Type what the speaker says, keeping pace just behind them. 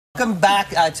Welcome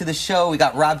back to the show. We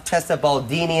got Rob, Testa,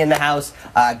 Baldini in the house.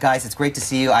 Guys, it's great to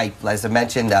see you. As I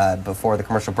mentioned before the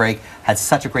commercial break, had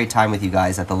such a great time with you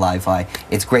guys at the Live-Vi.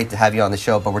 It's great to have you on the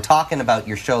show, but we're talking about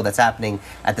your show that's happening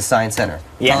at the Science Center.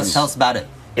 Yes. Tell us about it.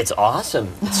 It's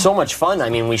awesome. It's so much fun. I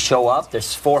mean, we show up,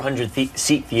 there's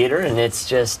 400-seat theater, and it's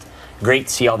just great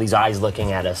to see all these eyes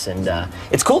looking at us. And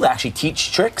it's cool to actually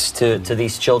teach tricks to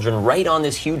these children right on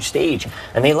this huge stage,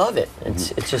 and they love it.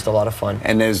 It's just a lot of fun.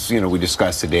 And as we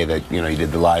discussed today that you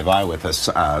did the Live-Vi with us,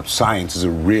 science is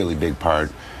a really big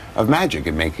part of magic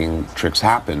and making tricks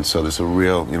happen. So there's a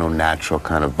real natural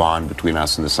kind of bond between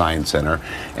us and the Science Center,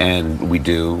 and we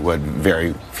do what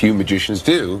very few magicians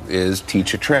do, is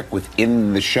teach a trick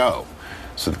within the show.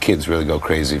 So the kids really go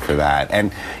crazy for that.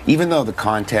 And even though the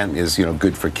content is,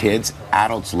 good for kids,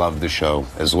 adults love the show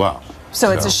as well. So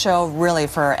it's a show really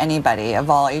for anybody of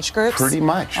all age groups? Pretty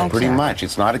much, pretty much.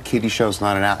 It's not a kiddie show, it's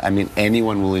not I mean,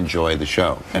 anyone will enjoy the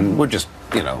show. And we're just,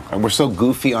 and we're so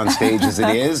goofy on stage as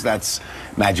it is, that's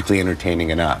magically entertaining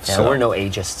enough. Yeah, so. We're no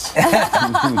ageist.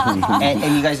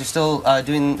 and you guys are still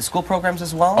doing school programs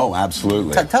as well? Oh,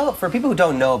 absolutely. Tell, for people who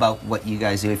don't know about what you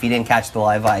guys do, if you didn't catch the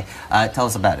Live-Vi, tell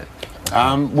us about it.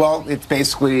 Well, it's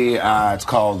basically, it's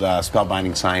called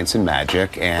Spellbinding Science and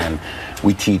Magic, and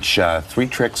we teach 3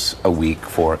 tricks a week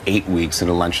for 8 weeks in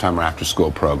a lunchtime or after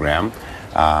school program.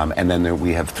 And then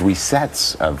we have 3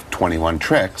 sets of 21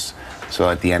 tricks. So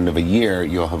at the end of a year,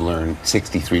 you'll have learned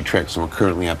 63 tricks, and we're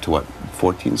currently up to what,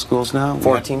 14 schools now?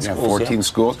 14 schools, 14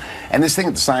 schools. And this thing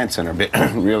at the Science Center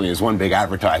really is one big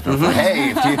advertisement for,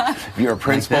 hey, if you're a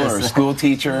principal or a school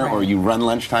teacher or you run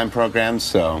lunchtime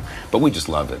programs, but we just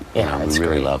love it. Yeah, we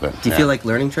really love it. Do you feel like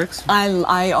learning tricks?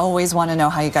 I always want to know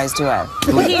how you guys do it.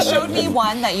 He showed me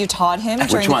one that you taught him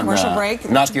during the commercial break.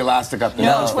 Not the elastic up the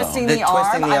No, nose, twisting the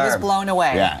arm. I was blown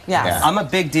away. Yeah. I'm a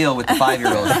big deal with the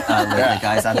 5-year-olds lately,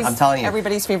 guys. I'm telling you.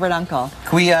 Everybody's favorite uncle.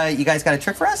 Can we, you guys got a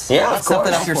trick for us? Yeah, of course.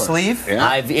 Something up your sleeve?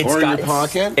 Yeah. It's or got in your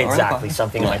pocket? Exactly,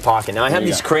 something in my pocket. Now I have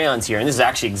these crayons here, and this is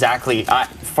actually exactly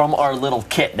from our little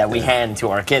kit that we hand to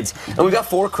our kids. And we've got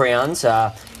 4 crayons.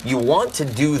 You want to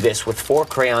do this with 4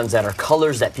 crayons that are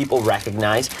colors that people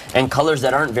recognize and colors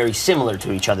that aren't very similar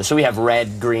to each other. So we have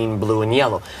red, green, blue, and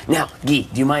yellow. Now, Guy,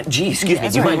 do you mind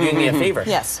doing me a favor?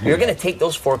 Yes. You're going to take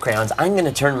those 4 crayons. I'm going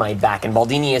to turn my back, and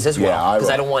Baldini is as well,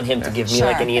 because I don't want him to give me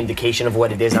like any indication of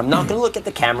what it is. I'm not going to look at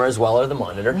the camera as well or the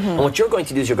monitor. And what you're going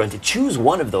to do is you're going to choose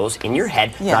one of those in your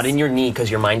head, not in your knee,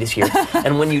 because your mind is here.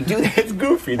 And when you do that, it's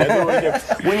goofy. That's what we're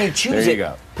doing. When you choose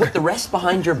put the rest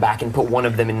behind your back and put one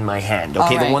of them in my hand.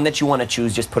 Okay, the one that you want to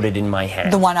choose, just put it in my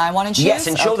hand. The one I want to choose? Yes,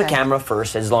 and show the camera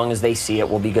first. As long as they see it,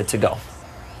 we'll be good to go.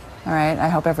 All right, I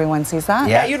hope everyone sees that.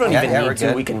 Yeah, you don't even need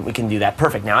to. We can do that.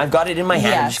 Perfect. Now I've got it in my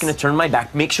hand. I'm just going to turn my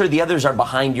back. Make sure the others are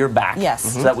behind your back. Yes.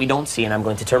 So that we don't see, and I'm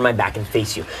going to turn my back and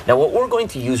face you. Now what we're going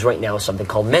to use right now is something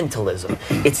called mentalism.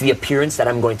 It's the appearance that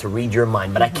I'm going to read your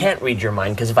mind, but I can't read your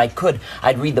mind, because if I could,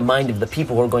 I'd read the mind of the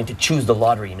people who are going to choose the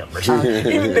lottery numbers.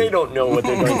 Even they don't know what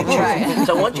they're going to choose.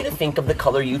 So I want you to think of the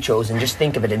color you chose and just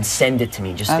think of it and send it to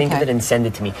me. Just think of it and send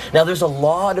it to me. Now there's a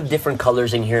lot of different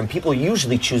colors in here, and people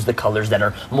usually choose the colors that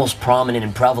are most prominent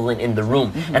and prevalent in the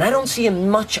room. And I don't see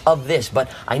much of this,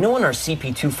 but I know on our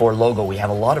CP24 logo we have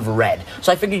a lot of red. So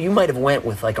I figured you might have went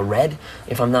with like a red,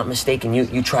 if I'm not mistaken.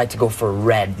 You tried to go for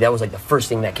red. That was like the first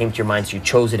thing that came to your mind, so you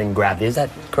chose it and grabbed it. Is that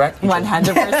correct?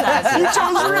 100%. You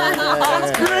chose red.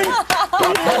 That's great.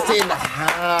 In the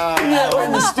house. Yeah,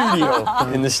 in the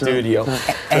studio. In the studio.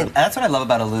 And that's what I love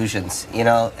about illusions.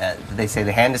 They say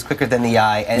the hand is quicker than the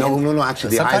eye. And no,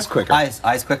 actually the eye's quicker.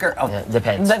 Eyes quicker? Oh, yeah,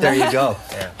 depends. There you go.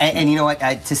 And you know what?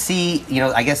 To see,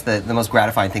 I guess the most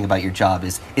gratifying thing about your job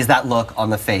is that look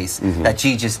on the face that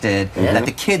G just did, that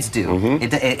the kids do. It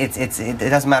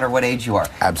doesn't matter what age you are.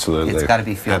 Absolutely. It's got to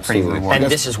be pretty rewarding.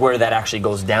 And this is where that actually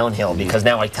goes downhill, because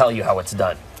now I tell you how it's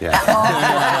done. And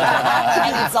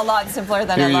it's a lot simpler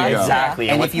than it looks. Exactly.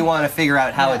 And if you want to figure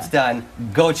out how it's done,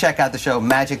 go check out the show,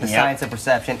 Magic, the Science of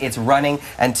Perception. It's running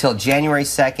until January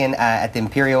 2nd at the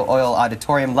Imperial Oil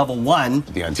Auditorium, Level 1.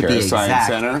 The Ontario Science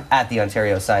Center. At the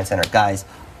Ontario Science Center. Guys,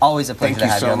 always a pleasure to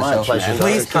have you on the show.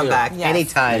 Please come back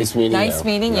anytime. Nice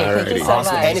meeting you. Thank you so much.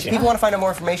 And if people want to find out more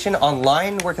information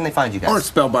online, where can they find you guys? Or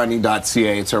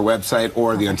spellbinding.ca, it's our website,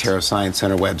 or the Ontario Science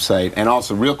Center website. And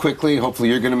also, real quickly, hopefully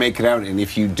you're going to make it out, and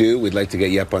if you do, we'd like to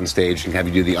get you up on stage and have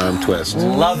you do the arm twist.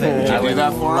 Love it. Would you do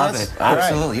that for us? Love it.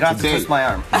 Absolutely. You don't have to twist my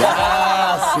arm.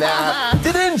 Snap.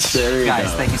 Didn't.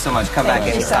 Guys, thank you so much. Come back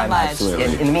anytime. Thank you so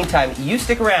much. In the meantime, you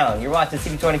stick around. You're watching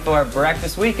CP24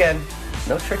 Breakfast Weekend.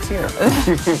 No tricks here.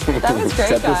 That was great,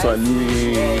 guys. Except this one.